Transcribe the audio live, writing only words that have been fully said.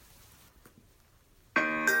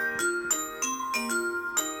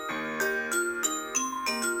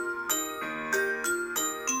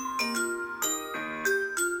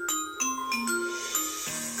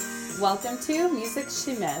welcome to Music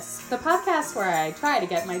She Missed, the podcast where I try to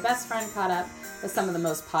get my best friend caught up with some of the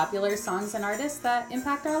most popular songs and artists that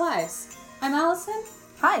impact our lives. I'm Allison.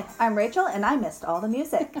 Hi, I'm Rachel, and I missed all the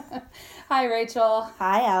music. Hi, Rachel.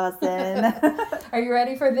 Hi, Allison. Are you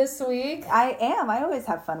ready for this week? I am. I always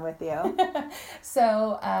have fun with you.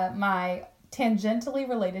 So, my tangentially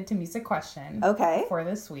related to music question for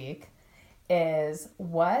this week is,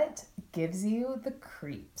 what gives you the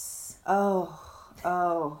creeps? Oh.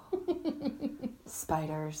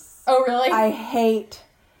 Spiders. Oh, really? I hate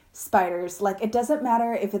spiders. Like, it doesn't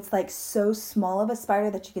matter if it's like so small of a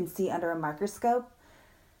spider that you can see under a microscope,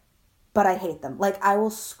 but I hate them. Like, I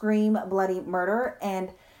will scream bloody murder,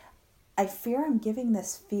 and I fear I'm giving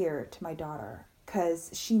this fear to my daughter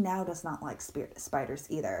because she now does not like spiders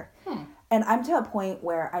either. And I'm to a point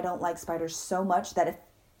where I don't like spiders so much that if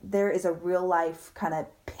there is a real life kind of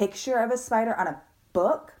picture of a spider on a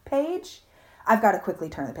book page, I've got to quickly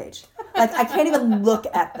turn the page. Like, I can't even look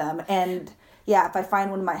at them. And yeah, if I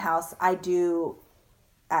find one in my house, I do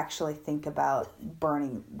actually think about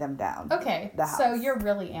burning them down. Okay, the house. So you're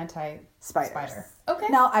really anti-spider. Spiders. Okay.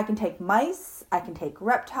 Now, I can take mice, I can take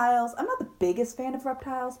reptiles. I'm not the biggest fan of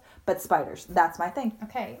reptiles, but spiders, that's my thing.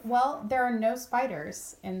 Okay, well, there are no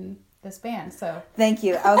spiders in this band, so. Thank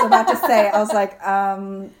you. I was about to say, I was like,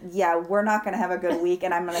 yeah, we're not going to have a good week,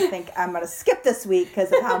 and I'm going to skip this week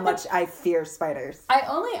because of how much I fear spiders. I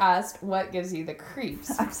only asked what gives you the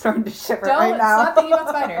creeps. I'm starting to shiver right now. Stop thinking about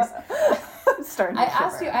spiders. I'm starting to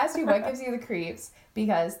shiver. I asked you what gives you the creeps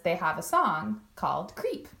because they have a song called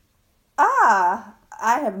Creep.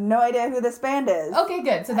 I have no idea who this band is. Okay,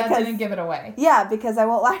 good. So that didn't give it away. Yeah, because I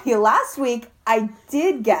won't lie to you. Last week, I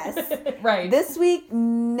did guess. Right. This week,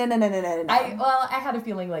 no. I had a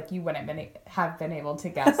feeling like you wouldn't have been able to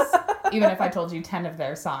guess, even if I told you 10 of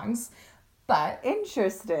their songs. But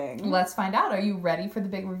interesting. Let's find out. Are you ready for the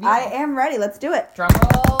big reveal? I am ready. Let's do it. Drum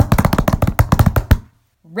roll.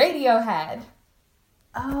 Radiohead.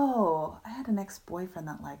 Oh, I had an ex-boyfriend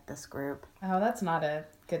that liked this group. Oh, that's not a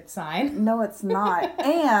good sign. No, it's not.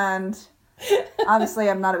 And obviously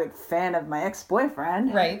I'm not a big fan of my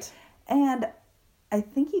ex-boyfriend. Right. And I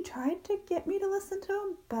think he tried to get me to listen to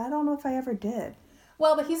him, but I don't know if I ever did.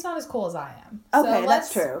 Well, but he's not as cool as I am. Okay, so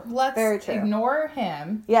that's true. Let's Very true. Ignore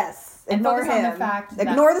him. Yes, ignore him. On the fact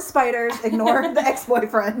ignore the spiders. Ignore the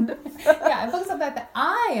ex-boyfriend. Yeah, and focus on the fact that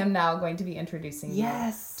I am now going to be introducing you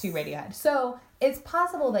to Radiohead. So it's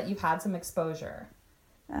possible that you've had some exposure.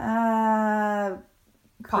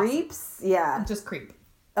 Creeps? Yeah. Just Creep.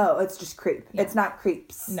 Oh, it's just Creep. Yeah. It's not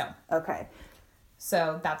Creeps. No. Okay.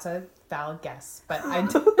 So that's a valid guess. But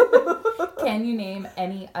can you name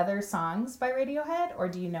any other songs by Radiohead? Or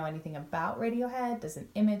do you know anything about Radiohead? Does an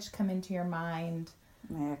image come into your mind?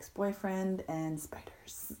 My ex-boyfriend and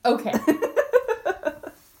spiders. Okay.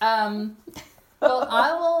 Well,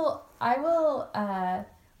 I will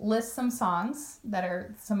list some songs that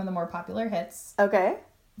are some of the more popular hits. Okay.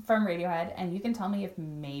 From Radiohead, and you can tell me if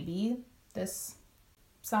maybe this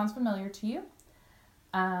sounds familiar to you.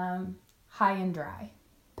 High and Dry.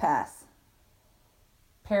 Pass.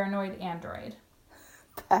 Paranoid Android.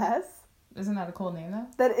 Pass. Isn't that a cool name, though?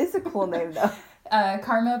 That is a cool name, though.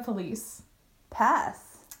 Karma Police.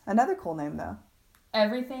 Pass. Another cool name, though.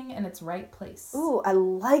 Everything in Its Right Place. Ooh, I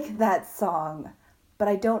like that song, but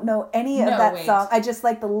I don't know any of that song. I just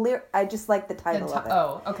like I just like the title of it.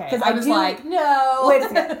 Oh, okay. Because I was like, no. Wait a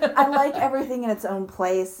second. I like everything in its own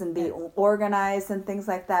place and be organized and things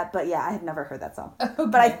like that. But yeah, I had never heard that song. Okay.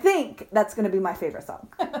 But I think that's going to be my favorite song.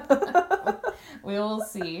 We will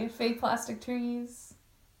see. Fake Plastic Trees.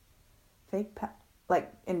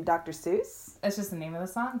 Like in Dr. Seuss? It's just the name of the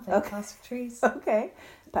song. Fake Plastic Trees. Okay.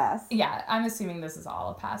 Pass. Yeah, I'm assuming this is all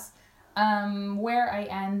a pass. Where I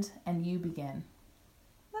End and You Begin.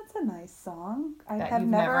 That's a nice song. I that have you've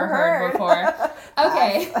never heard before.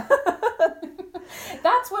 Okay.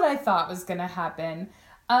 That's what I thought was going to happen.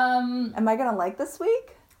 Am I going to like this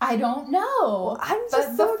week? I don't know. Well, I'm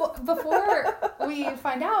just before we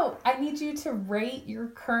find out, I need you to rate your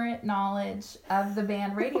current knowledge of the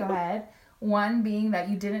band Radiohead. 1 being that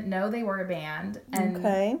you didn't know they were a band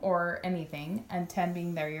or anything, and 10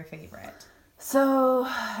 being they're your favorite. So,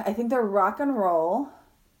 I think they're rock and roll.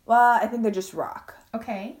 Well, I think they're just rock.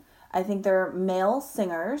 Okay. I think they're male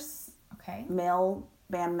singers. Okay. Male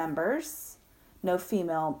band members. No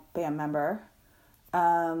female band member.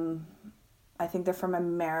 I think they're from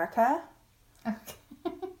America. Okay.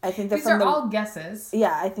 I think they're These are all guesses.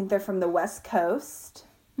 Yeah, I think they're from the West Coast.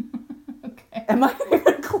 Okay. Am I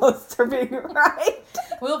even close to being right?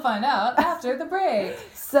 We'll find out after the break.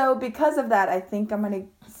 So because of that, I think I'm going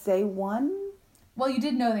to say 1. Well, you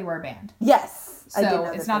did know they were a band. Yes. So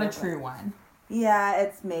it's not a true one. Yeah,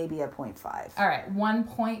 it's maybe a 0.5. All right,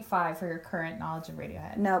 1.5 for your current knowledge of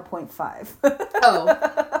Radiohead. No, 0.5.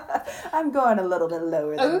 Oh. I'm going a little bit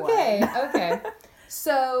lower than Okay.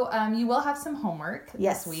 So you will have some homework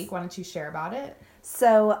this week. Why don't you share about it?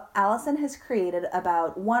 So Allison has created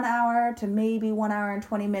about 1 hour to maybe 1 hour and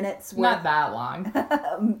 20 minutes worth not that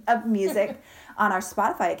long of music on our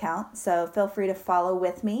Spotify account. So feel free to follow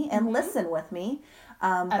with me and listen with me.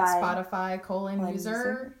 At Spotify,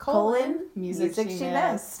 music she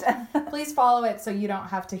missed. Please follow it so you don't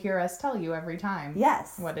have to hear us tell you every time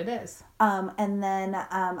what it is. And then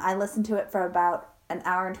I listen to it for about an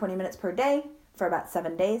hour and 20 minutes per day for about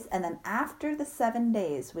 7 days. And then after the 7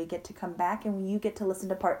 days, we get to come back and you get to listen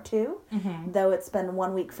to part 2. Mm-hmm. Though it's been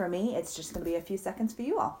 1 week for me, it's just going to be a few seconds for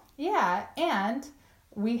you all. Yeah, and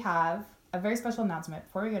we have a very special announcement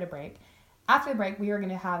before we go to break. After the break, we are going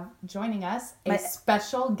to have joining us a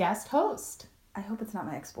special guest host. I hope it's not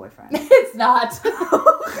my ex-boyfriend. It's not.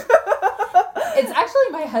 It's actually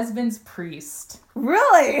my husband's priest.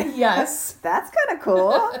 Really? Yes. That's kind of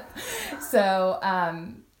cool. So,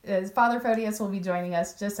 Father Photius will be joining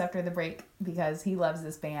us just after the break because he loves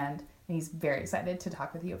this band and he's very excited to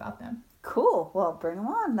talk with you about them. Cool. Well, bring them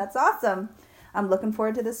on. That's awesome. I'm looking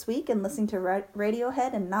forward to this week and listening to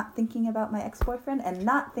Radiohead and not thinking about my ex-boyfriend and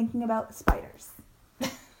not thinking about spiders.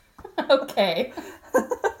 Okay.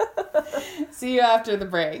 See you after the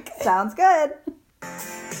break. Sounds good.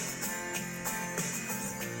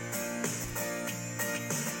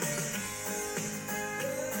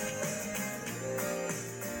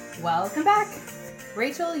 Welcome back.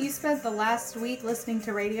 Rachel, you spent the last week listening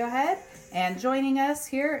to Radiohead, and joining us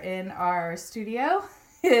here in our studio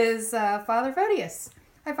is Father Photius.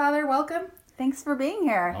 Hi, Father. Welcome. Thanks for being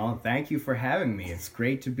here. Oh, thank you for having me. It's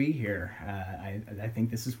great to be here. I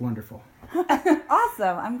think this is wonderful.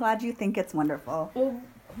 Awesome. I'm glad you think it's wonderful. Well,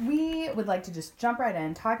 we would like to just jump right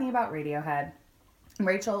in talking about Radiohead.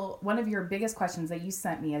 Rachel, one of your biggest questions that you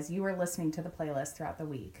sent me as you were listening to the playlist throughout the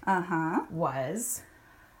week was...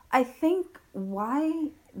 I think why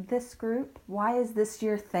this group? Why is this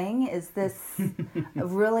your thing? Is this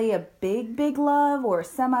really a big love or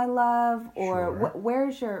semi-love? Or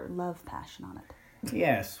where's your love passion on it?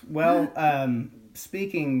 Yes. Well,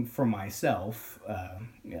 speaking for myself,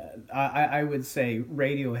 I would say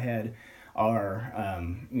Radiohead are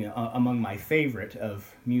among my favorite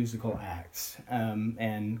of musical acts,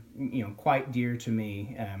 and quite dear to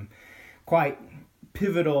me, quite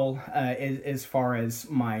pivotal as far as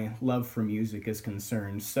my love for music is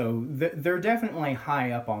concerned. So they're definitely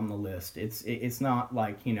high up on the list. It's not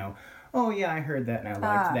like, oh yeah, I heard that and I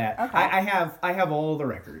liked that. Okay. I have all the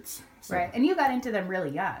records. So. Right, and you got into them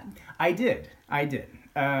really young. I did.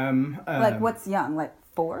 Like what's young? Like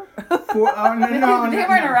 4? 4? Oh, no. They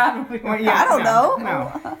weren't around. Well, yeah, I don't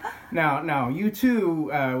know. No.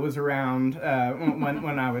 U2 was around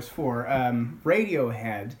when I was 4.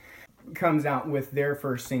 Radiohead comes out with their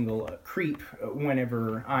first single, Creep,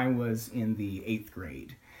 whenever I was in the 8th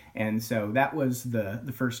grade. And so that was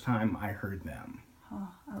the first time I heard them. Oh,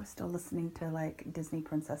 I was still listening to like Disney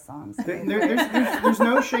princess songs. There's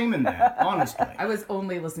no shame in that, honestly. I was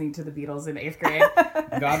only listening to the Beatles in 8th grade.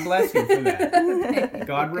 God bless you for that.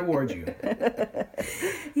 God reward you.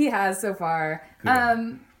 He has so far.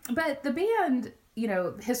 But the band,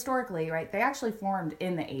 historically, right, they actually formed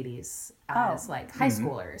in the 80s as high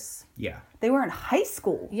schoolers. Yeah. They were in high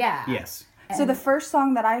school? Yeah. Yes. So the first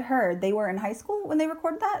song that I heard, they were in high school when they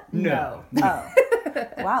recorded that? No. Oh.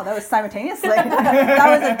 Wow, that was simultaneously.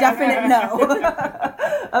 That was a definite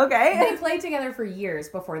no. Okay. They played together for years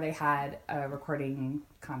before they had a recording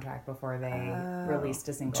contract, before they released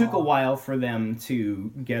a single. Took a while for them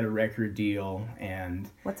to get a record deal. And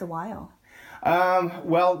what's a while?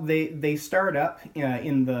 Well, they start up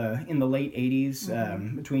in the late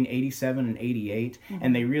 80s, between 87 and 88,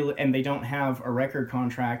 and they don't have a record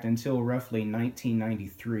contract until roughly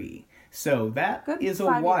 1993. So that is a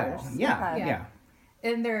while. Years. Yeah.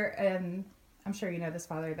 And I'm sure you know this,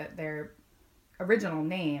 Father, that their original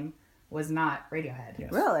name was not Radiohead.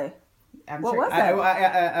 Yes. Really? What was it?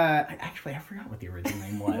 Actually, I forgot what the original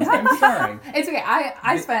name was. I'm sorry. It's okay.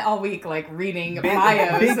 I spent all week bios of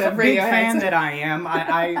Radiohead. Big fan that I am.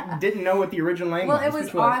 I didn't know what the original name was.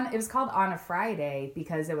 Well, it was called On a Friday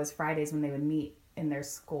because it was Fridays when they would meet in their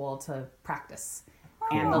school to practice,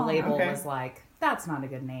 and the label was like, "That's not a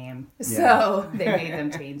good name," so they made them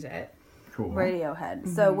change it. Cool. Radiohead.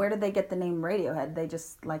 Mm-hmm. So where did they get the name Radiohead? They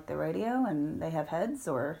just like the radio and they have heads,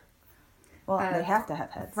 or? Well, they have to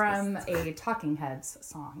have heads. From a Talking Heads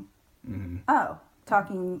song. Mm-hmm. Oh,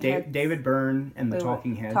 Talking Heads. David Byrne and the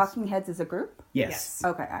Talking Heads. Talking Heads is a group? Yes.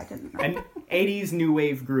 Okay, I didn't know. An 80s new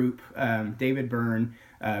wave group. David Byrne,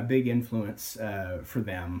 big influence for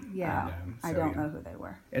them. Yeah, and, I don't know who they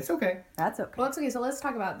were. It's okay. That's okay. Well, it's okay. So let's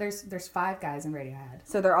talk about there's 5 guys in Radiohead.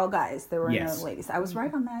 So they're all guys. There were no ladies. I was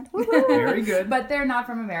right on that. Very good. But they're not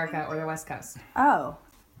from America or the West Coast. Oh.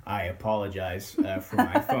 I apologize for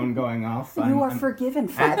my phone going off. You are forgiven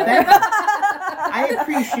for that. I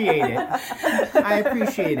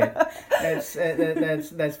appreciate it.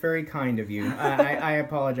 That's very kind of you. I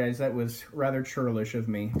apologize. That was rather churlish of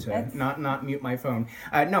me to not mute my phone.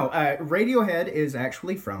 No, Radiohead is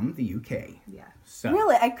actually from the UK. Yeah. So.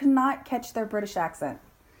 Really? I could not catch their British accent.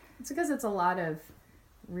 It's because it's a lot of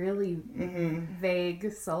really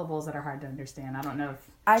vague syllables that are hard to understand. I don't know if...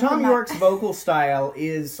 Tom York's vocal style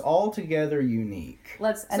is altogether unique.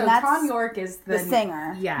 Tom York is the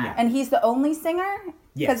singer. Yeah. And he's the only singer?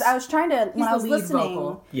 Yes. Because I was trying to, when I was listening,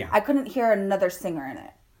 vocal. I couldn't hear another singer in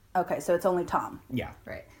it. Okay, so it's only Tom. Yeah.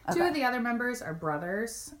 Right. Okay. 2 of the other members are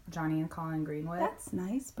brothers, Johnny and Colin Greenwood. That's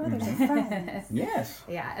nice. Brothers are friends. Yes.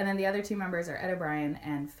 Yeah, and then the other 2 members are Ed O'Brien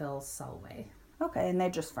and Phil Selway. Okay, and they're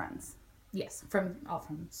just friends. Yes, from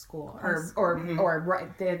school or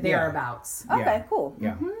right thereabouts. Okay, yeah. Cool.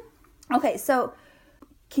 Yeah. Mm-hmm. Okay, so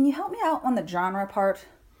can you help me out on the genre part?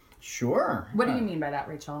 Sure. What do you mean by that,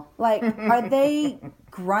 Rachel? Like, are they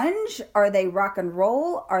grunge? Are they rock and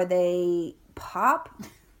roll? Are they pop?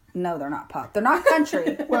 No, they're not pop. They're not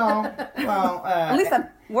country. well. At least I'm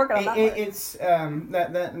working on that. It's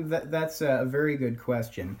that's a very good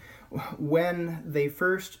question. When they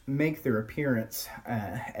first make their appearance,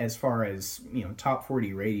 as far as top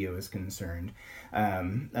 40 radio is concerned,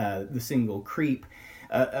 the single "Creep"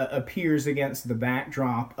 appears against the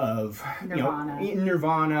backdrop of Nirvana,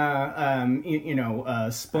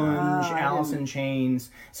 Sponge, Alice in Chains.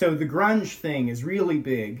 So the grunge thing is really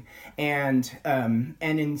big, and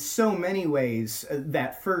in so many ways,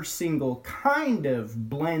 that first single kind of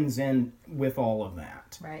blends in with all of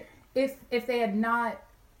that. Right. If they had not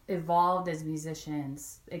evolved as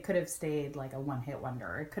musicians, it could have stayed like a one-hit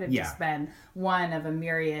wonder. It could have just been one of a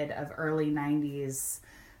myriad of early 90s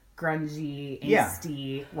grungy,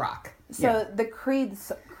 angsty rock. So the Creep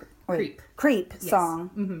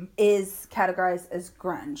song is categorized as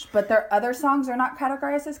grunge, but their other songs are not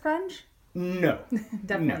categorized as grunge? No.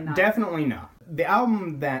 Definitely not. The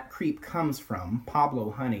album that Creep comes from,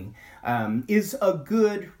 Pablo Honey, is a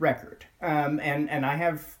good record. And I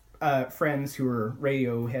have friends who are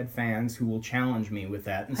Radiohead fans who will challenge me with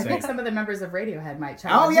that and say... I think some of the members of Radiohead might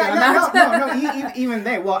challenge no, even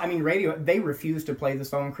they. Well, I mean, they refuse to play the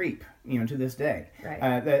song Creep, to this day. Right.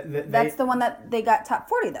 That's the one that they got top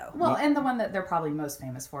 40, though. Well, and the one that they're probably most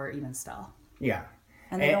famous for, even still. Yeah.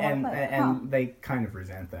 And they don't want to play it. And they kind of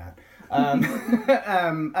resent that.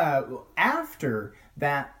 After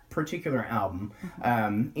that particular album,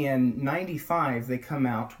 in 95, they come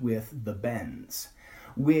out with The Bends,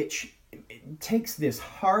 which takes this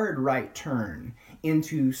hard right turn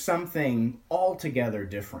into something altogether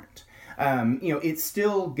different. It's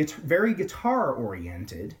still very guitar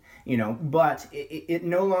oriented, but it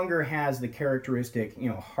no longer has the characteristic,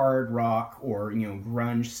 hard rock or,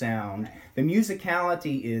 grunge sound. The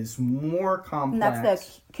musicality is more complex. And that's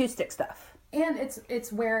the acoustic stuff. And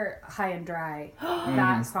it's where High and Dry,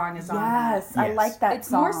 that song is on. Yes, I like that song.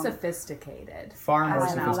 It's more sophisticated. Far more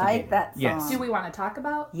sophisticated. I like that song. Yes. Do we want to talk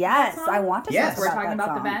about Yes, that song? I want to talk about that song. We're talking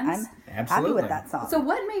about The Bends? I'm happy with that song. So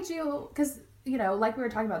what made you, because, like we were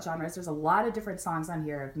talking about genres, there's a lot of different songs on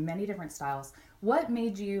here of many different styles. What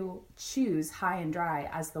made you choose High and Dry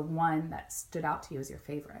as the one that stood out to you as your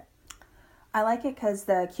favorite? I like it because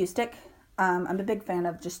the acoustic, I'm a big fan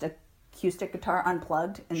of just acoustic guitar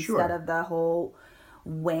unplugged instead of the whole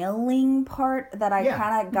wailing part that I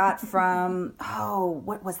kind of got from,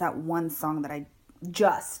 what was that one song that I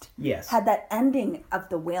just had that ending of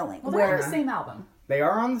the wailing. Well, they're on the same album. They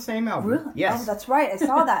are on the same album. Really? Yes. Oh, that's right. I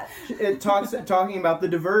saw that. It talking about the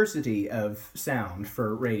diversity of sound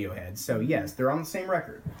for Radiohead. So yes, they're on the same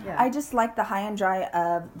record. Yeah. I just liked the High and Dry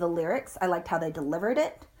of the lyrics. I liked how they delivered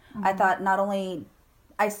it. I thought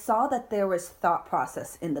I saw that there was thought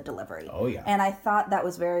process in the delivery. Oh, yeah. And I thought that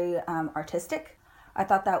was very artistic. I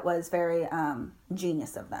thought that was very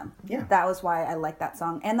genius of them. Yeah. That was why I like that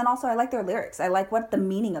song. And then also I like their lyrics. I like what the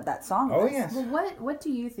meaning of that song was. Oh, yes. Well, what do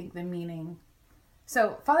you think the meaning...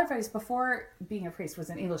 So Father Freddie's, before being a priest, was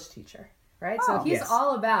an English teacher, right? So he's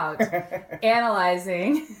all about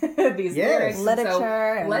analyzing these lyrics.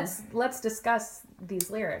 Literature. So let's discuss these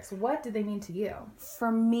lyrics. What do they mean to you? For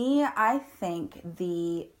me, I think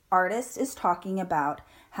the artist is talking about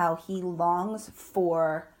how he longs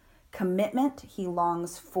for commitment. He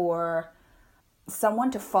longs for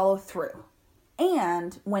someone to follow through.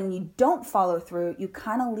 And when you don't follow through, you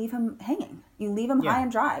kind of leave him hanging. You leave him high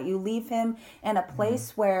and dry. You leave him in a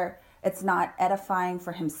place where it's not edifying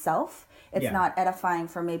for himself. It's not edifying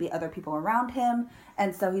for maybe other people around him.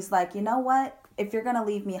 And so he's like, you know what? If you're going to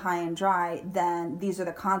leave me high and dry, then these are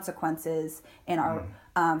the consequences in our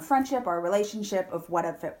friendship, our relationship, of what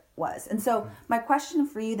if it was. And so my question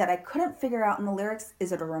for you that I couldn't figure out in the lyrics,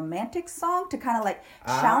 is it a romantic song to kind of like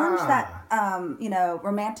challenge that,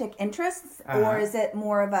 romantic interests? Or is it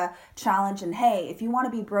more of a challenge and, hey, if you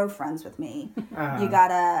want to be bro friends with me, you got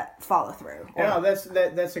to follow through? No,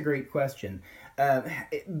 that's a great question.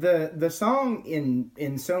 The song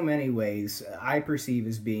in so many ways I perceive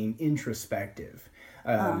as being introspective.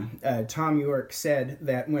 Tom York said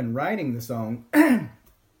that when writing the song,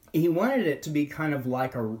 he wanted it to be kind of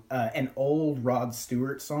like an old Rod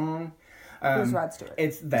Stewart song. Who's Rod Stewart?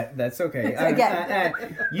 That's okay. Again.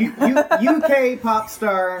 UK pop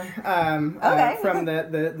star Okay. From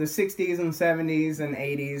the 60s and 70s and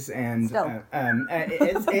 80s, and Still.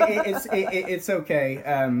 it's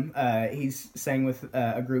okay. He's sang with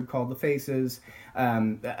a group called The Faces.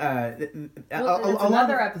 It's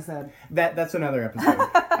another episode. That's another episode.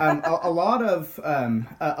 A lot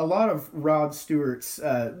of Rod Stewart's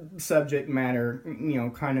subject matter,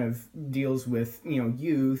 kind of deals with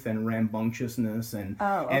youth and rambunctiousness and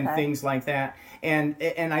things like that. And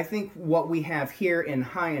I think what we have here in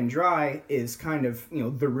High and Dry is kind of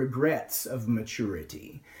the regrets of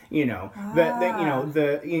maturity. The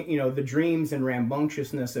dreams and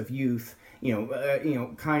rambunctiousness of youth.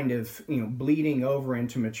 Kind of, bleeding over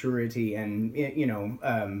into maturity, and,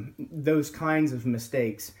 those kinds of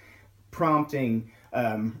mistakes prompting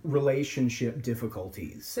relationship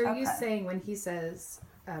difficulties. So are you saying when he says,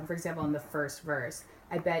 for example, in the first verse,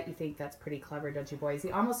 I bet you think that's pretty clever, don't you, boys? Is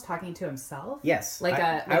he almost talking to himself? Yes. Like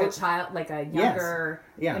a child, like a younger,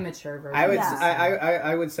 immature version.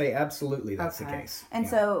 I would say absolutely that's the case. And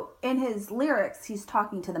so in his lyrics, he's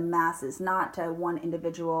talking to the masses, not to one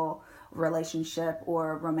individual relationship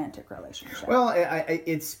or romantic relationship. Well,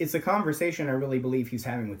 it's a conversation I really believe he's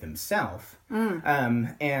having with himself,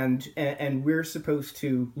 and we're supposed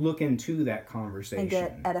to look into that conversation and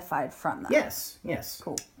get edified from that. Yes.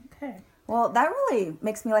 Cool. Okay. Well, that really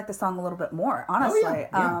makes me like the song a little bit more, honestly. Oh,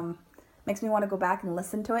 yeah. Makes me want to go back and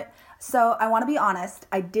listen to it. So I want to be honest,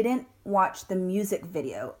 I didn't watch the music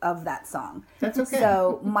video of that song. That's okay.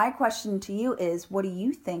 So my question to you is, what do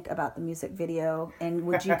you think about the music video? And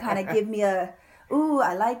would you kind of give me a, ooh,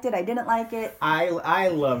 I liked it, I didn't like it? I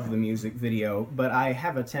love the music video, but I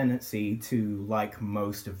have a tendency to like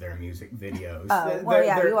most of their music videos.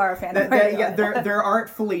 You are a fan of Radiohead. Yeah, they're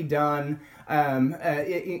artfully done,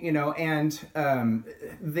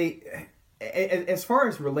 as far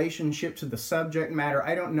as relationship to the subject matter,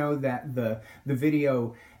 I don't know that the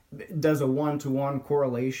video does a one-to-one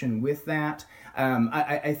correlation with that.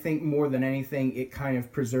 I think more than anything, it kind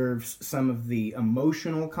of preserves some of the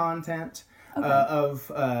emotional content of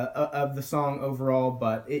the song overall,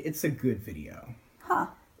 but it's a good video. Huh.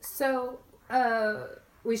 So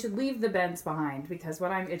we should leave the Bends behind, because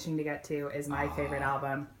what I'm itching to get to is my favorite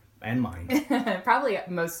album. And mine. Probably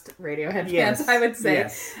most Radiohead fans, I would say,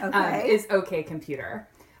 is OK Computer.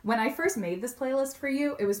 When I first made this playlist for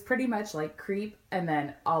you, it was pretty much like Creep and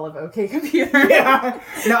then all of OK Computer. Yeah.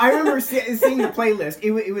 No, I remember seeing the playlist.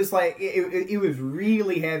 It was like, it was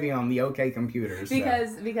really heavy on the OK Computer. So.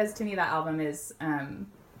 Because to me that album is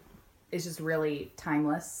just really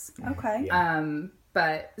timeless. Okay. Yeah.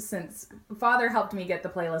 But since Father helped me get the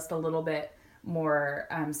playlist a little bit more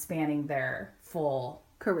spanning their full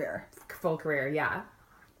career, yeah.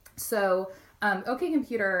 So, OK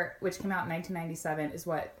Computer, which came out in 1997, is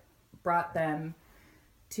what brought them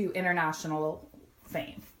to international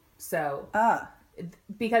fame. So,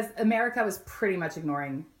 because America was pretty much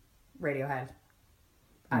ignoring Radiohead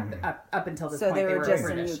up until this point. So they were just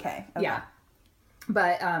British. in the UK. Okay. Yeah.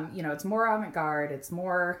 But, it's more avant-garde, it's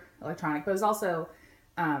more electronic, but it was also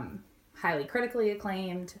highly critically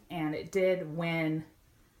acclaimed, and it did win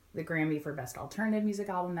the Grammy for Best Alternative Music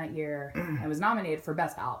Album that year, and was nominated for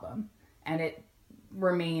Best Album. And it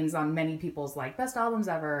remains on many people's, Best Albums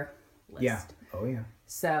Ever list. Yeah. Oh, yeah.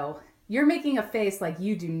 So, you're making a face like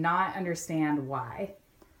you do not understand why.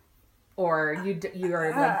 Or you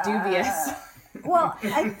are, dubious. Well,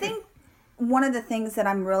 I think one of the things that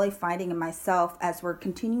I'm really finding in myself as we're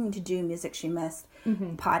continuing to do Music She Missed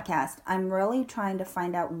podcast, I'm really trying to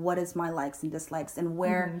find out what is my likes and dislikes, and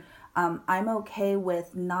where I'm okay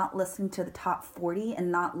with not listening to the top 40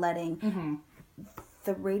 and not letting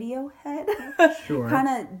the Radiohead Sure. kind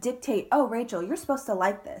of dictate, oh, Rachel, you're supposed to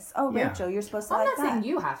like this. Oh, Yeah. Rachel, you're supposed to I'm like not that. saying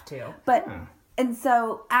you have to. But, and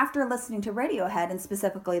so after listening to Radiohead, and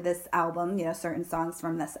specifically this album, you know, certain songs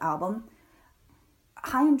from this album,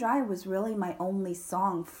 High and Dry was really my only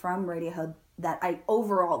song from Radiohead that I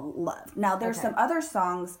overall loved. Now, there's some other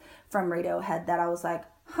songs from Radiohead that I was like,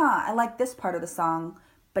 I like this part of the song,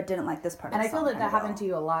 but didn't like this part of the song. And I feel that happened to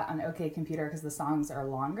you a lot on OK Computer because the songs are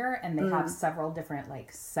longer and they have several different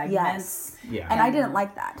like segments. Yes. Yeah. And I didn't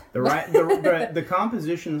like that. The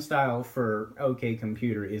composition style for OK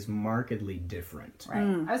Computer is markedly different.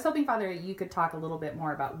 Right. I was hoping, Father, you could talk a little bit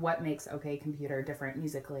more about what makes OK Computer different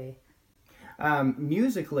musically.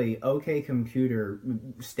 Musically, OK Computer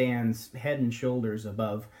stands head and shoulders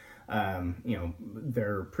above,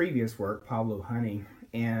 their previous work, Pablo Honey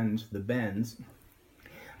and the Bends.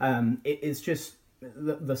 It's just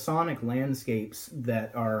the sonic landscapes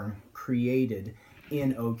that are created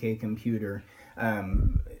in OK Computer.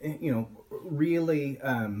 Really,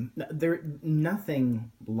 there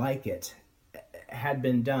nothing like it had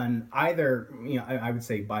been done either, I would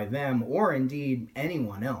say by them or indeed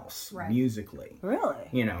anyone else musically. Really?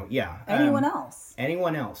 Yeah. Anyone else?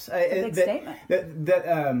 Anyone else. It's a big statement.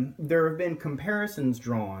 There have been comparisons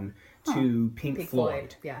drawn to Pink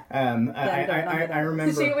Floyd. Yeah. I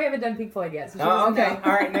remember. We haven't done Pink Floyd yet. So okay.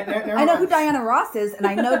 All right. I know who Diana Ross is, and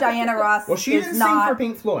I know Diana Ross well, she is didn't not sing for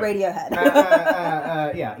Pink Floyd. Radiohead.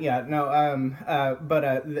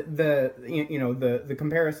 The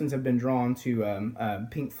comparisons have been drawn to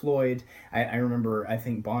Pink Floyd. I remember. I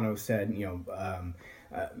think Bono said,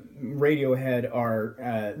 Radiohead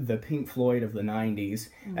are the Pink Floyd of the 90s,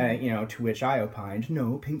 to which I opined,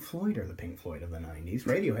 no, Pink Floyd are the Pink Floyd of the 90s.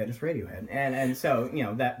 Radiohead is Radiohead. And so,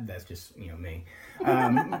 that's just, me.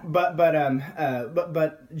 But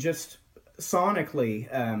just sonically,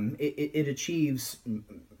 it achieves,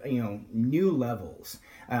 new levels.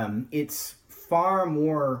 It's far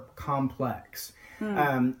more complex.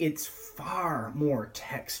 It's far more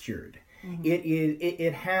textured. Mm-hmm.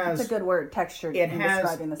 It has. That's a good word, textured. It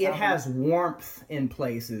has warmth in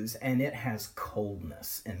places and it has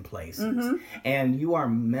coldness in places, and you are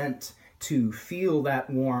meant to feel that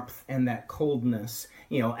warmth and that coldness.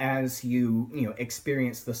 As you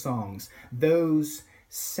experience the songs, those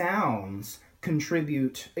sounds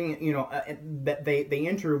contribute, that they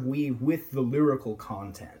interweave with the lyrical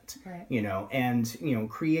content, right. And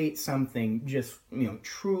create something just,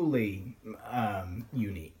 truly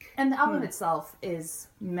unique. And the album itself is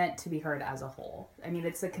meant to be heard as a whole. I mean,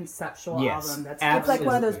 it's a conceptual album. It's like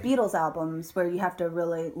one of those Beatles albums where you have to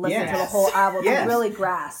really listen to the whole album to really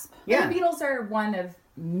grasp. Yeah. And the Beatles are one of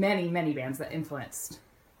many, many bands that influenced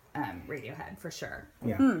Radiohead, for sure.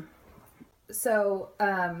 Yeah. So,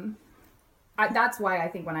 that's why I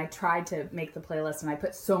think when I tried to make the playlist and I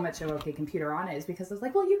put so much of OK Computer on it is because I was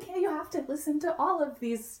like, well, you have to listen to all of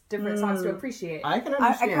these different songs to appreciate. I can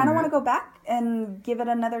understand. I kind of want to go back and give it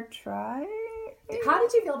another try. How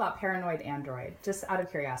did you feel about Paranoid Android? Just out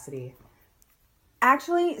of curiosity.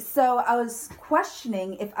 Actually, so I was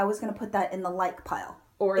questioning if I was going to put that in the like pile.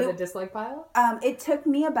 Or the dislike pile? It took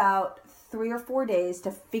me about 3 or 4 days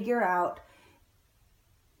to figure out,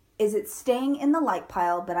 is it staying in the like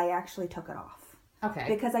pile, but I actually took it off. Okay.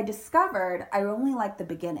 Because I discovered I only liked the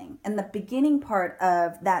beginning. And the beginning part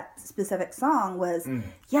of that specific song was,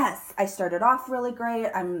 yes, I started off really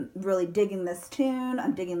great. I'm really digging this tune.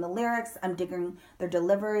 I'm digging the lyrics. I'm digging their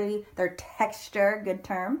delivery, their texture, good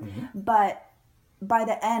term. Mm-hmm. But by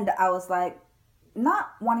the end, I was like,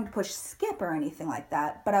 not wanting to push skip or anything like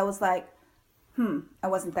that, but I was like, I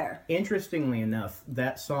wasn't there. Interestingly enough,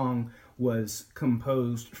 that song was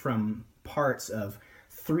composed from parts of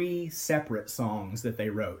 3 separate songs that they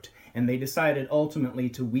wrote, and they decided ultimately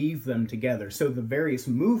to weave them together. So the various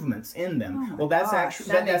movements in them. That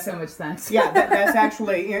makes so much sense. Yeah, that's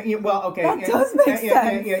actually okay. That does make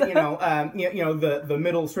sense. The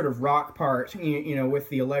middle sort of rock part, with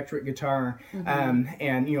the electric guitar,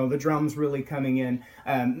 and the drums really coming in.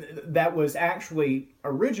 That was actually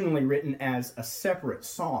originally written as a separate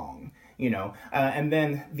song. And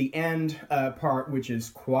then the end part, which is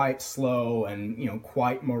quite slow and,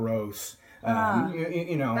 quite morose. But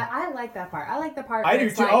I like that part. I like the part I do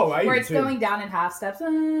too. Where it's going down in half steps.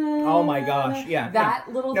 Oh my gosh, yeah.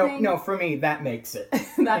 That little thing. No, for me, that makes it.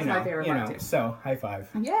 That's my favorite part too. So, high five.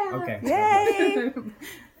 Yeah. Okay. Yay!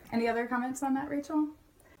 Any other comments on that, Rachel?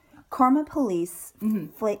 Karma Police,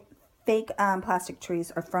 Fake Plastic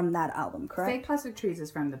Trees are from that album, correct? Fake Plastic Trees is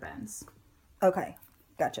from the Bends. Okay,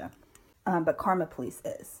 gotcha. But Karma Police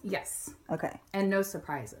is. Yes. Okay. And No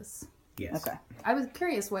Surprises. Yes. Okay. I was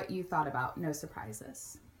curious what you thought about No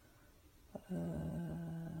Surprises.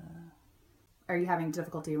 Are you having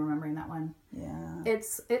difficulty remembering that one? Yeah.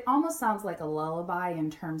 It almost sounds like a lullaby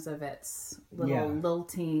in terms of its little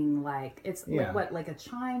lilting, like it's like a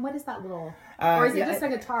chime. What is that little? Or is it just a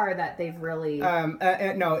guitar that they've really?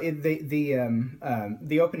 No,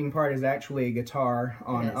 the opening part is actually a guitar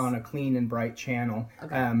on a clean and bright channel.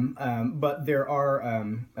 Okay. But there are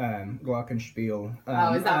glockenspiel.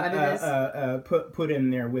 Is that what it is? Put in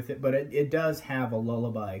there with it, but it does have a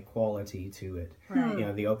lullaby quality to it. Right. You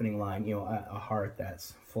know, the opening line. You know, a heart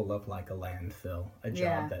that's full up like a landfill, a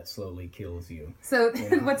job that slowly kills you. So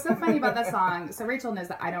what's so funny about that song? So Rachel knows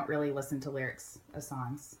that I don't really listen to lyrics of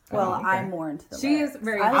songs. Well, I'm more into the lyrics. She is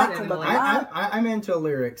very. I'm into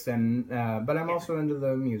lyrics, and but I'm also into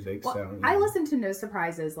the music. Well, so I listened to No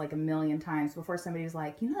Surprises like a million times before somebody was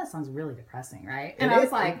like, that song's really depressing, right? And I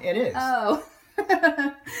was like, it is. Oh,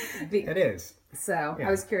 it is. So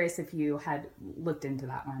I was curious if you had looked into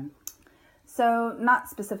that one. So not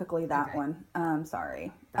specifically that one.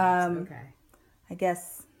 Sorry. Okay. I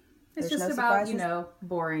guess it's just no about surprises.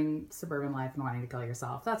 boring suburban life and wanting to kill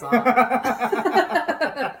yourself. That's all.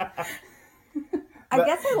 I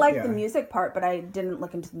guess I like the music part, but I didn't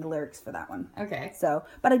look into the lyrics for that one. Okay. So,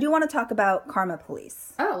 but I do want to talk about Karma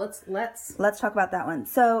Police. Oh, let's talk about that one.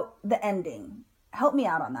 So the ending, help me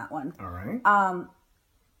out on that one. All right.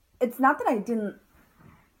 It's not that I didn't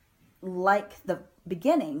like the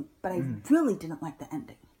beginning, but I really didn't like the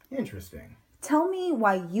ending. Interesting. Tell me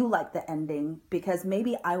why you like the ending, because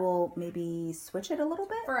maybe I will switch it a little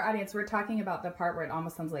bit. For our audience, we're talking about the part where it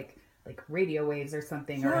almost sounds like radio waves or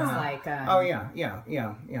something, or it's like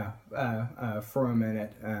for a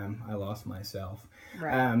minute I lost myself,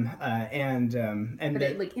 right. And but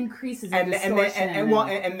it like increases and distortion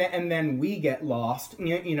and then we get lost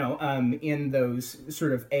in those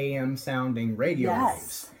sort of AM sounding radio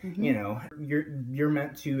waves. You're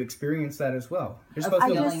meant to experience that as well. You're supposed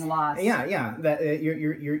to feeling lost. That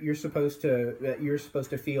you're supposed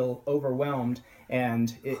to feel overwhelmed,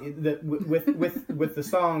 and with the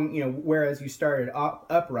song, whereas you started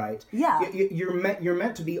upright, you're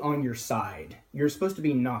meant to be on your side. You're supposed to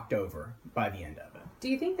be knocked over by the end of it. Do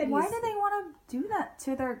you think that why do they want to do that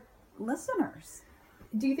to their listeners?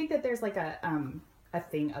 Do you think that there's like a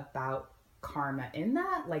thing about karma in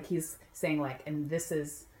that? Like he's saying and this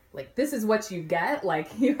is what you get. Like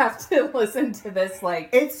you have to listen to this.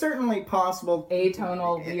 It's certainly possible.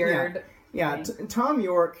 Atonal, weird. Yeah, Tom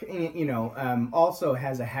York, also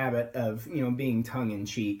has a habit of, being tongue in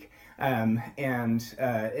cheek. There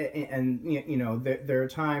are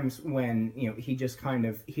times when, he just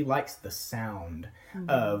he likes the sound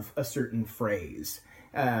of a certain phrase.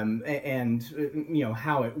 And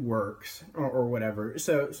how it works or whatever.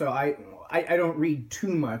 So I don't read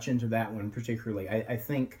too much into that one particularly. I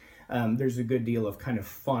think there's a good deal of kind of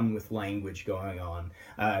fun with language going on.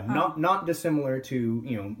 Not dissimilar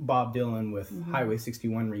to Bob Dylan with Highway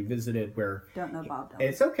 61 Revisited, where don't know Bob Dylan.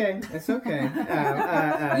 It's okay.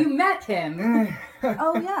 You met him.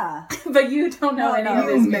 Oh yeah, but you don't know any of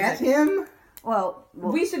his music. You met him? Well,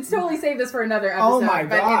 we should totally save this for another episode. Oh my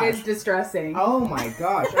gosh. But it is distressing. Oh my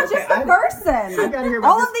gosh. Okay, just a person.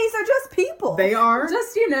 All of these are just people. They are.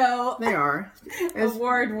 Just they are.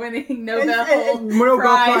 Award-winning Nobel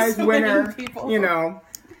Prize winner. People. Well.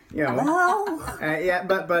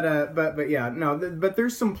 But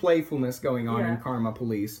there's some playfulness going on in Karma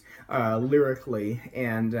Police, lyrically,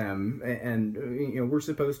 and we're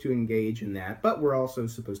supposed to engage in that, but we're also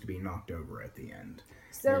supposed to be knocked over at the end.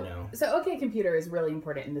 So OK Computer is really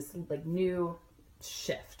important in this new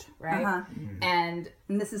shift, right? And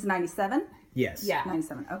this is 97? Yes. Yeah.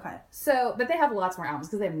 97. Okay. So, but they have lots more albums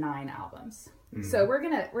because they have 9 albums. So we're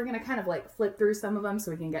gonna kind of flip through some of them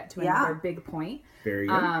so we can get to another big point. Very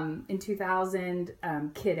good. In 2000,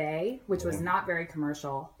 Kid A, which was not very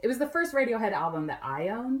commercial. It was the first Radiohead album that I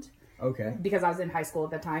owned. Okay. Because I was in high school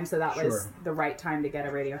at the time, so that was the right time to get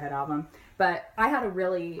a Radiohead album. But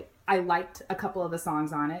I liked a couple of the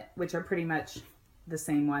songs on it, which are pretty much the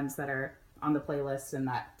same ones that are on the playlist and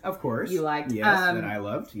that of course you liked. Yes, that I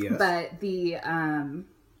loved. Yes. But the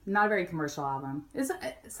not a very commercial album. Is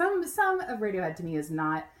some of Radiohead to me is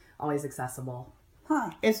not always accessible.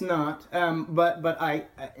 It's not. But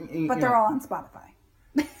they're all on Spotify.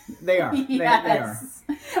 They are. They are.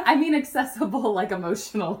 I mean accessible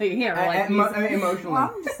emotionally. Emotionally.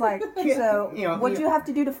 Well, I'm just what do you have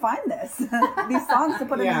to do to find this? These songs to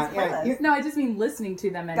put in this playlist. No, I just mean listening to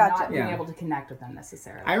them and not being able to connect with them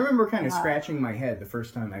necessarily. I remember kind of scratching my head the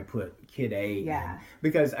first time I put Kid A in,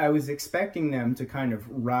 because I was expecting them to kind of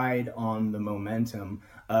ride on the momentum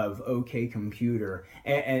of OK Computer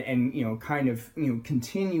and you know, kind of, you know,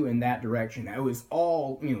 continue in that direction. I was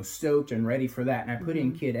all, you know, stoked and ready for that, and I put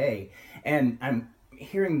in Kid A, and I'm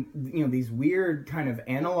hearing, you know, these weird kind of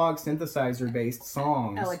analog synthesizer based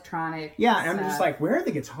songs, electronic, and I'm just like, where are the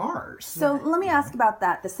guitars? So let me ask about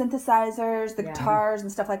that, the synthesizers, the guitars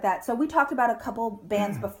and stuff like that. So we talked about a couple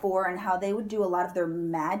bands before and how they would do a lot of their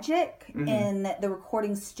magic in the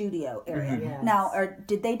recording studio area. Yes. Now,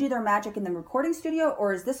 did they do their magic in the recording studio,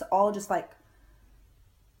 or is this all just like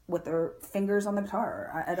with their fingers on the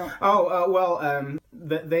guitar? I don't.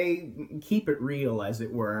 They keep it real, as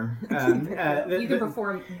it were. You can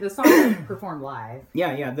perform the songs perform live.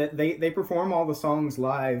 Yeah. They perform all the songs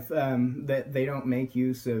live. That they don't make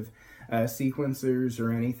use of sequencers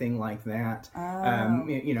or anything like that.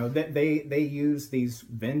 You know, they use these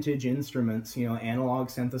vintage instruments. You know, analog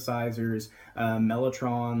synthesizers,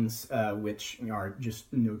 mellotrons, which are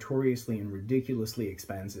just notoriously and ridiculously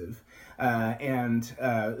expensive. And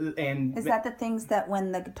is that the things that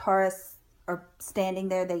when the guitarists are standing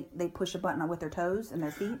there, they push a button with their toes and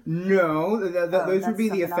their feet? No, those would be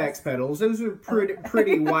the effects pedals. Those are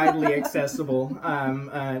pretty widely accessible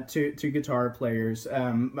to guitar players.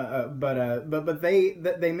 But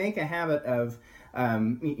they make a habit of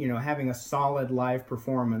you know, having a solid live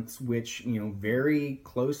performance, which, you know, very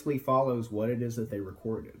closely follows what it is that they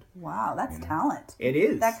recorded. Wow, that's talent. It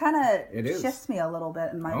is. That kind of shifts me a little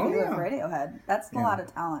bit in my view of Radiohead. That's a lot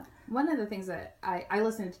of talent. One of the things that I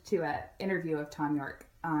listened to an interview of Tom York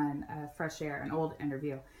on Fresh Air, an old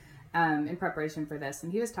interview, in preparation for this,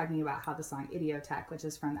 and he was talking about how the song Idiotech, which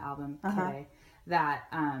is from the album Kid, that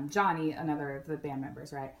Johnny, another of the band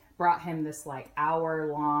members, right, brought him this like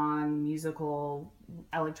hour-long musical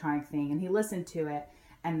electronic thing, and he listened to it,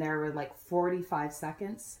 and there were like 45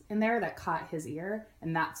 seconds in there that caught his ear,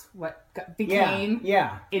 and that's what became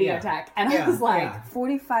Idiotech. And I was like,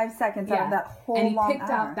 45 seconds out of that whole long hour. And he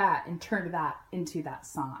picked out that and turned that into that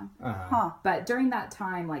song. But during that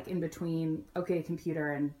time, like in between OK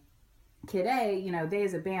Computer and Kid A, you know, they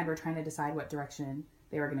as a band were trying to decide what direction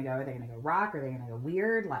they were going to go. Are they going to go rock? Are they going to go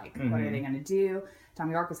weird? Like, what are they going to do?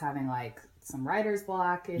 Tom York was having like some writer's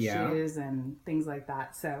block issues and things like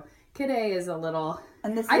that. So Kid A is a little.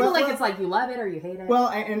 And I feel like it's like you love it or you hate it. Well,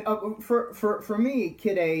 and for me,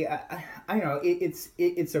 Kid A, I know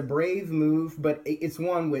it's a brave move, but it's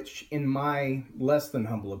one which, in my less than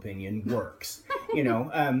humble opinion, works. You know,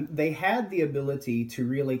 they had the ability to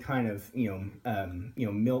really kind of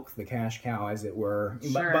milk the cash cow, as it were,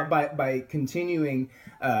 sure. by continuing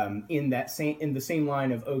in the same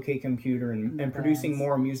line of OK Computer and producing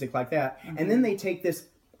more music like that, and then they take this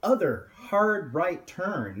other hard right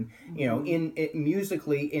turn, you know, in it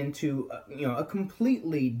musically into a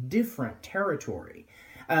completely different territory,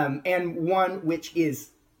 and one which is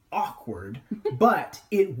awkward, but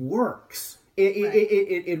it works.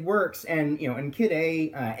 It works, and and Kid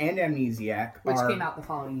A and Amnesiac, which came out the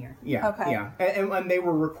following year. Yeah, okay. Yeah, and they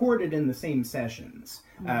were recorded in the same sessions.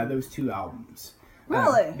 Those two albums.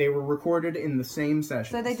 Really? They were recorded in the same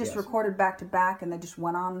sessions. So they just recorded back to back and they just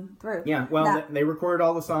went on through. Yeah, well, they recorded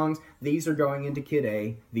all the songs. These are going into Kid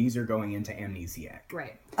A. These are going into Amnesiac.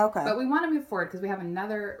 Right. Okay. But we want to move forward because we have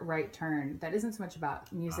another right turn that isn't so much about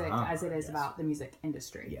music as it is about the music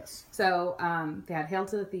industry. Yes. So they had Hail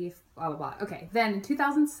to the Thief, blah, blah, blah. Okay. Then in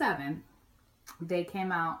 2007, they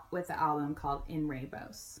came out with an album called In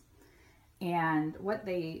Rainbows. And what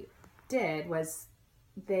they did was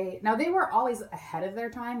they were always ahead of their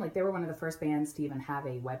time. Like, they were one of the first bands to even have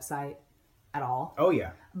a website at all. Oh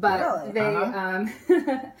yeah. But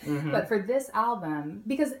but for this album,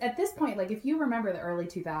 because at this point, like, if you remember the early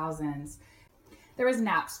 2000s, there was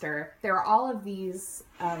Napster. There were all of these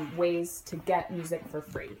ways to get music for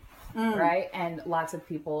free. Right? And lots of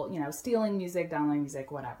people, stealing music, downloading music,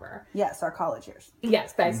 whatever. Yes, our college years.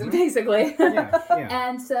 Yes, basically. Yeah.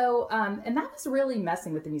 And so, and that was really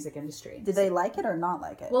messing with the music industry. Did they like it or not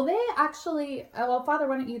like it? Well, they actually, Father,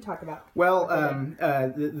 why don't you talk about Well,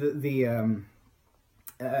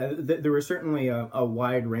 there was certainly a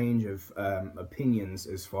wide range of opinions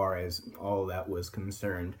as far as all that was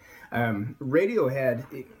concerned. Radiohead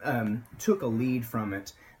took a lead from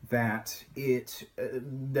it, that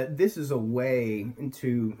this is a way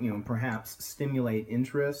to perhaps stimulate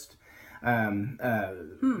interest.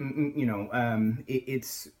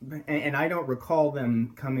 It's and I don't recall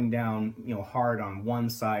them coming down hard on one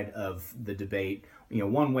side of the debate,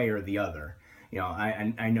 one way or the other.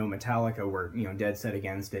 I know Metallica were dead set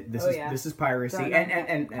against it. This is piracy,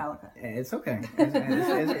 and it's okay.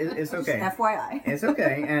 It's okay. Just FYI, it's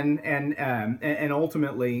okay. And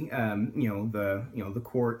ultimately, the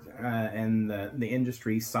court and the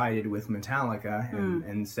industry sided with Metallica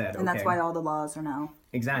and said, and that's why all the laws are now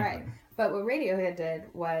exactly. Right. But what Radiohead did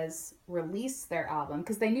was release their album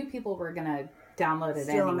because they knew people were gonna download it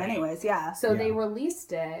steal them anyways. Yeah. So they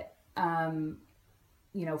released it. From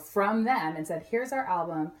them and said, here's our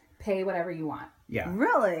album, pay whatever you want. Yeah.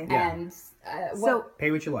 Really? Yeah. And so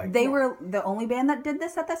pay what you like. They were the only band that did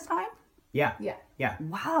this at this time? Yeah. Yeah. Yeah.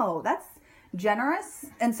 Wow, that's generous.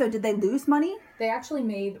 And so did they lose money? They actually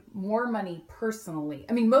made more money personally.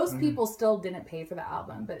 I mean, most people still didn't pay for the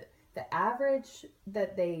album, but the average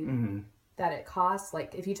that that it costs,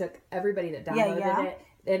 like if you took everybody that downloaded it,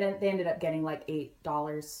 they ended up getting like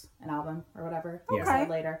 $8 an album or whatever. Okay.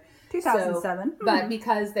 Later. 2007. So, but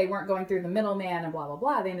because they weren't going through the middleman and blah, blah,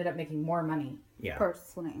 blah, they ended up making more money. Yeah.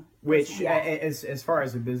 Personally. Which, as far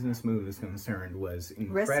as a business move is concerned, was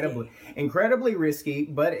incredibly risky,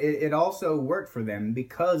 but it also worked for them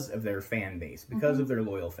because of their fan base, because of their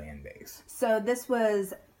loyal fan base. So this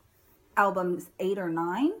was albums 8 or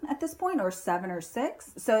 9 at this point, or 7 or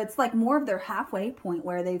 6. So it's like more of their halfway point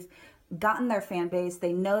where they've gotten their fan base,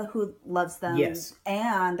 they know who loves them,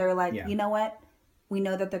 and they're like, you know what? We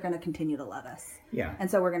know that they're going to continue to love us. Yeah. And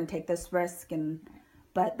so we're going to take this risk.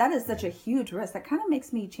 But that is such a huge risk. That kind of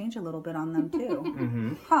makes me change a little bit on them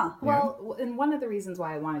too. Huh. Well, and one of the reasons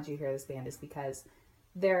why I wanted you to hear this band is because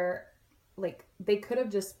they could have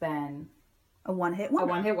just been a one-hit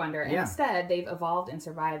wonder. And instead, they've evolved and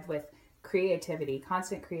survived with creativity,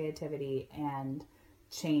 constant creativity, and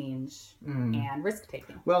change and risk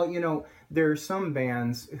taking. Well, there are some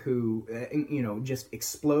bands who just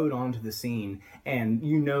explode onto the scene, and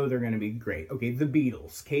they're going to be great. Okay, the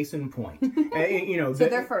Beatles, case in point. So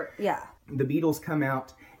the Beatles come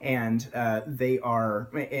out and they are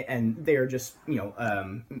just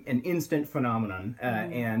an instant phenomenon,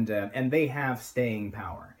 and they have staying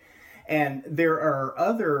power. And there are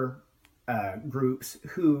other groups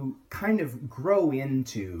who kind of grow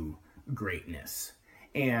into greatness.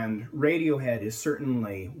 And Radiohead is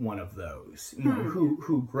certainly one of those,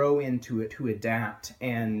 who grow into it, who adapt,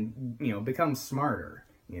 and become smarter.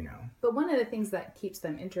 But one of the things that keeps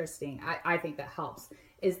them interesting, I think that helps,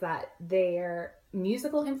 is that their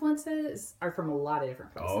musical influences are from a lot of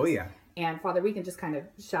different places. Oh yeah. And Father, we can just kind of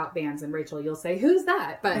shout bands, and Rachel, you'll say, "Who's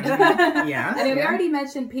that?" But yeah. I mean, we already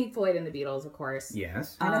mentioned Pink Floyd and the Beatles, of course.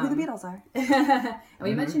 Yes. I know who the Beatles are. And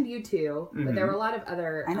we mentioned U2, but there were a lot of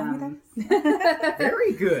other. I know who that is.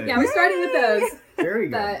 Very good. Yeah, we're starting with those. Very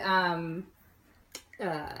good.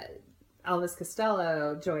 But Elvis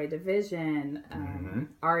Costello, Joy Division,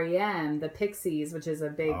 REM, the Pixies, which is a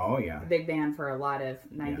big band for a lot of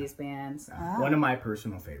 90s bands. One of my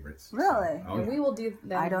personal favorites. Really? Oh, and we will do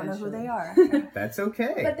them. I don't know who they are. That's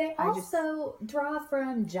okay. But they also draw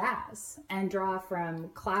from jazz and draw from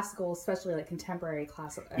classical, especially like contemporary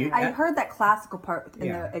classical. I heard that classical part in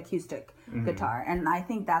the acoustic guitar, and I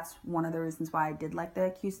think that's one of the reasons why I did like the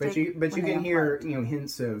acoustic. But you can hear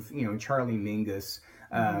hints of Charlie Mingus.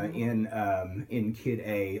 In Kid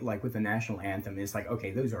A, like with the national anthem, it's like,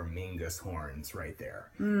 okay, those are Mingus horns right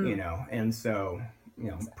there, and so,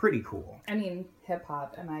 pretty cool. I mean, hip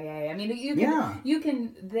hop, MIA. I mean, you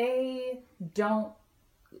can, they don't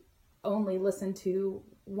only listen to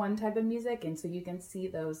one type of music, and so you can see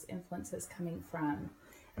those influences coming from.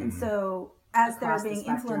 And so, as they're being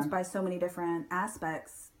influenced by so many different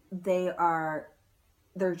aspects,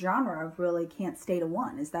 their genre really can't stay to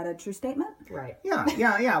one. Is that a true statement? Right.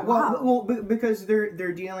 Yeah. Well, because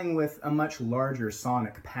they're dealing with a much larger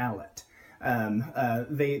sonic palette.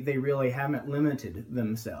 They really haven't limited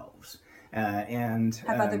themselves. And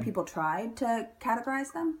have other people tried to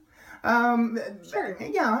categorize them? Sure.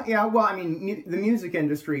 Yeah. Well, I mean, the music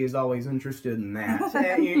industry is always interested in that.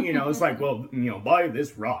 It's like, well, buy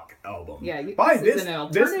this rock album. Yeah, buy this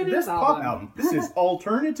this pop album. This is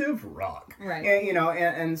alternative rock. Right.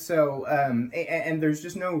 And so and there's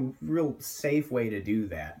just no real safe way to do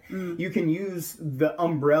that. You can use the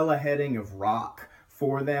umbrella heading of rock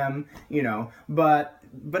for them, but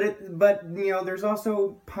there's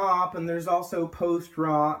also pop, and there's also post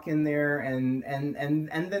rock in there, and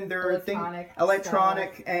then there are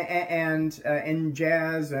electronic and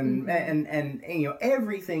jazz and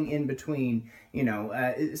everything in between,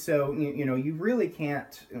 so you really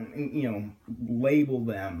can't label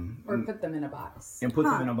them or put them in a box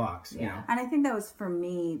them in a box. And I think that was for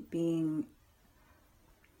me being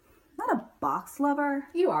Not a box lover.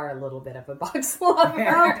 You are a little bit of a box lover.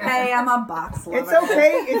 Okay, I'm a box lover. It's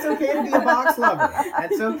okay. It's okay to be a box lover.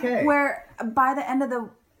 That's okay. Where by the end of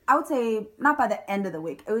I would say not by the end of the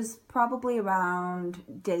week. It was probably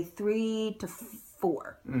around day 3 to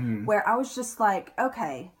 4, where I was just like,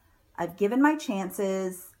 okay, I've given my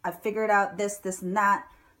chances. I've figured out this, and that.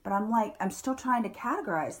 But I'm still trying to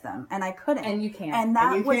categorize them, and I couldn't. And you can't. And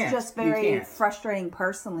that was just very frustrating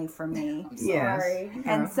personally for me. I'm sorry. Yes.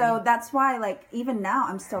 And so that's why, like, even now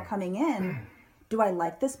I'm still coming in. Do I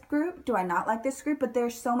like this group? Do I not like this group? But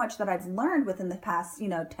there's so much that I've learned within the past,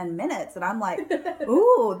 10 minutes. And I'm like,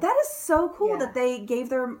 ooh, that is so cool that they gave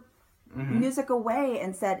their music away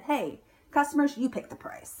and said, hey, customers, you pick the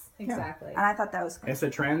price. Exactly. And I thought that was It's a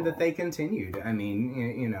trend that they continued. I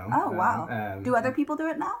mean, Oh, wow. Do other people do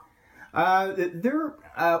it now?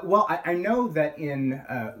 Well, I know that in,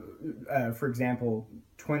 for example,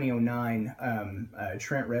 2009,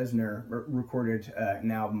 Trent Reznor recorded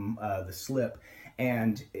an album, The Slip,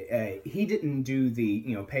 and he didn't do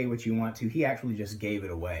the, pay what you want to. He actually just gave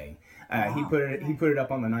it away. He put it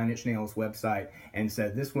up on the Nine Inch Nails website and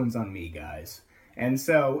said, "This one's on me, guys." And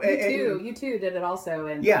so you too did it also,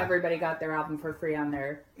 and everybody got their album for free on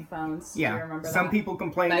their phones. Yeah, do you remember some that? people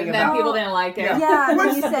complaining But about. then people didn't like it. Yeah,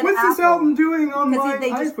 what's this album doing on my they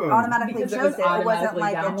just iPhone? automatically chose it. It wasn't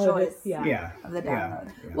like a choice of the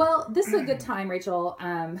download. Yeah. Well, this is a good time, Rachel,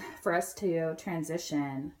 for us to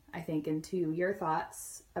transition, I think, into your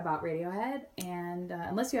thoughts about Radiohead. And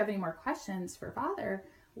unless you have any more questions for Father,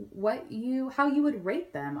 how you would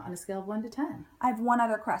rate them on a scale of 1 to 10. I have one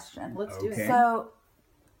other question. Let's do it. So,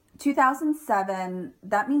 2007,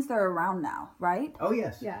 that means they're around now, right? Oh,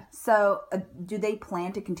 yes. Yeah. So, do they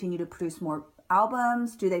plan to continue to produce more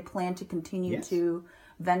albums? Do they plan to continue to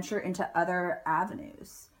venture into other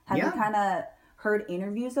avenues? Have you kind of heard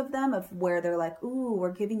interviews of them of where they're like, ooh,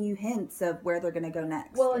 we're giving you hints of where they're going to go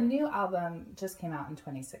next? Well, a new album just came out in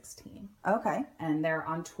 2016. Okay. And they're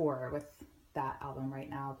on tour with that album right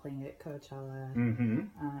now, playing at Coachella.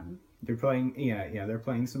 They're playing, they're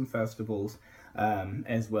playing some festivals,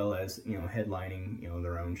 as well as headlining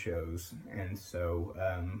their own shows, and so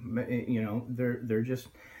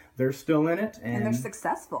they're still in it, and they're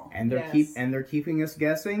successful, and they're keeping us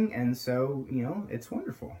guessing, and so it's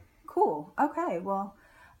wonderful. Cool. Okay. Well,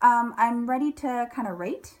 I'm ready to kind of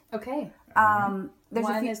rate. Okay. There's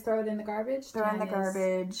 1 is throw it in the garbage. Throw in the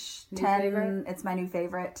garbage. 10, favorite? It's my new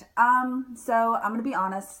favorite. So I'm gonna be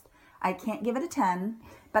honest. I can't give it a 10,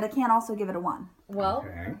 but I can't also give it a 1. Well,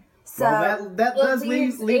 okay. So that does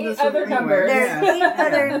leave us other numbers. There's 8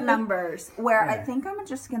 other numbers where I think I'm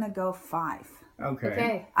just gonna go 5.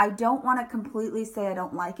 Okay. I don't want to completely say I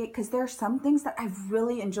don't like it because there are some things that I've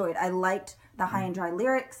really enjoyed. I liked the high and dry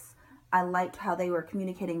lyrics. I liked how they were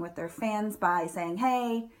communicating with their fans by saying,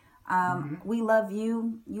 "Hey, we love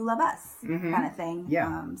you, you love us," kind of thing.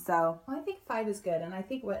 Yeah. Well, I think 5 is good, and I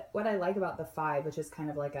think what I like about the 5, which is kind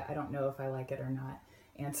of like I don't know if I like it or not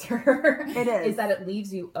answer, is that it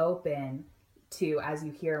leaves you open to, as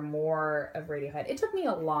you hear more of Radiohead. It took me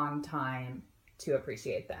a long time to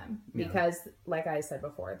appreciate them because, like I said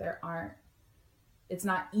before, it's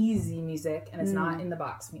not easy music and it's not in the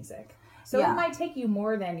box music. So it might take you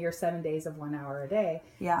more than your 7 days of 1 hour a day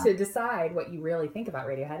to decide what you really think about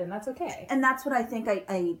Radiohead, and that's okay. And that's what I think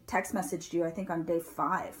I text messaged you, I think on day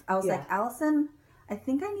 5. I was like, Allison, I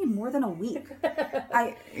think I need more than a week.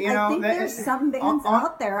 I think there's some bands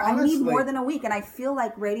out there. Honestly, I need more than a week. And I feel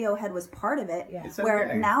like Radiohead was part of it. Yeah.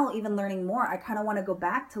 Where now, even learning more, I kind of want to go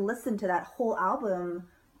back to listen to that whole album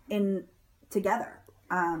together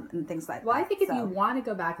and things like that. Well, I think if you want to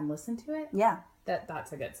go back and listen to it,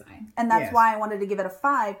 that's a good sign. And that's why I wanted to give it a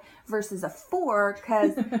 5 versus a 4,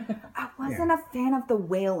 because I wasn't a fan of the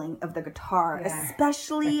wailing of the guitar,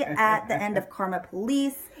 especially at the end of Karma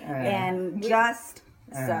Police, and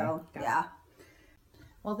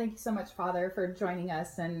Well, thank you so much, Father, for joining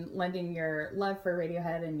us and lending your love for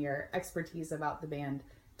Radiohead and your expertise about the band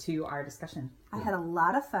to our discussion. I had a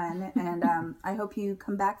lot of fun, and I hope you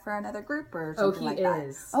come back for another group or something like that. He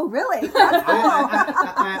is. Oh, really? That's cool.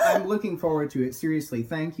 I'm looking forward to it. Seriously,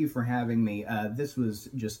 thank you for having me. This was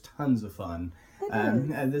just tons of fun.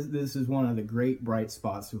 This is one of the great bright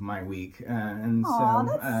spots of my week, and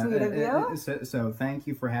that's sweet of you. So thank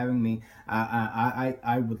you for having me.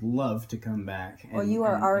 I would love to come back. Well, you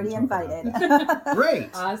are already invited. Great,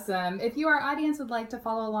 awesome. If you, our audience, would like to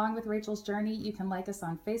follow along with Rachel's journey, you can like us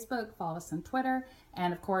on Facebook, follow us on Twitter,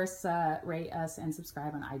 and of course, rate us and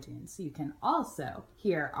subscribe on iTunes. You can also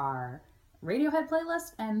hear our Radiohead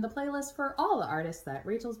playlist and the playlist for all the artists that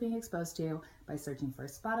Rachel's being exposed to by searching for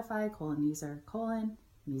Spotify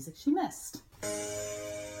 /user/music she missed.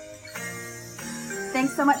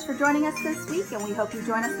 Thanks so much for joining us this week, and we hope you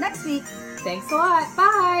join us next week. Thanks a lot.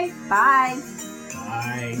 Bye. Bye.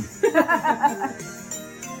 Bye.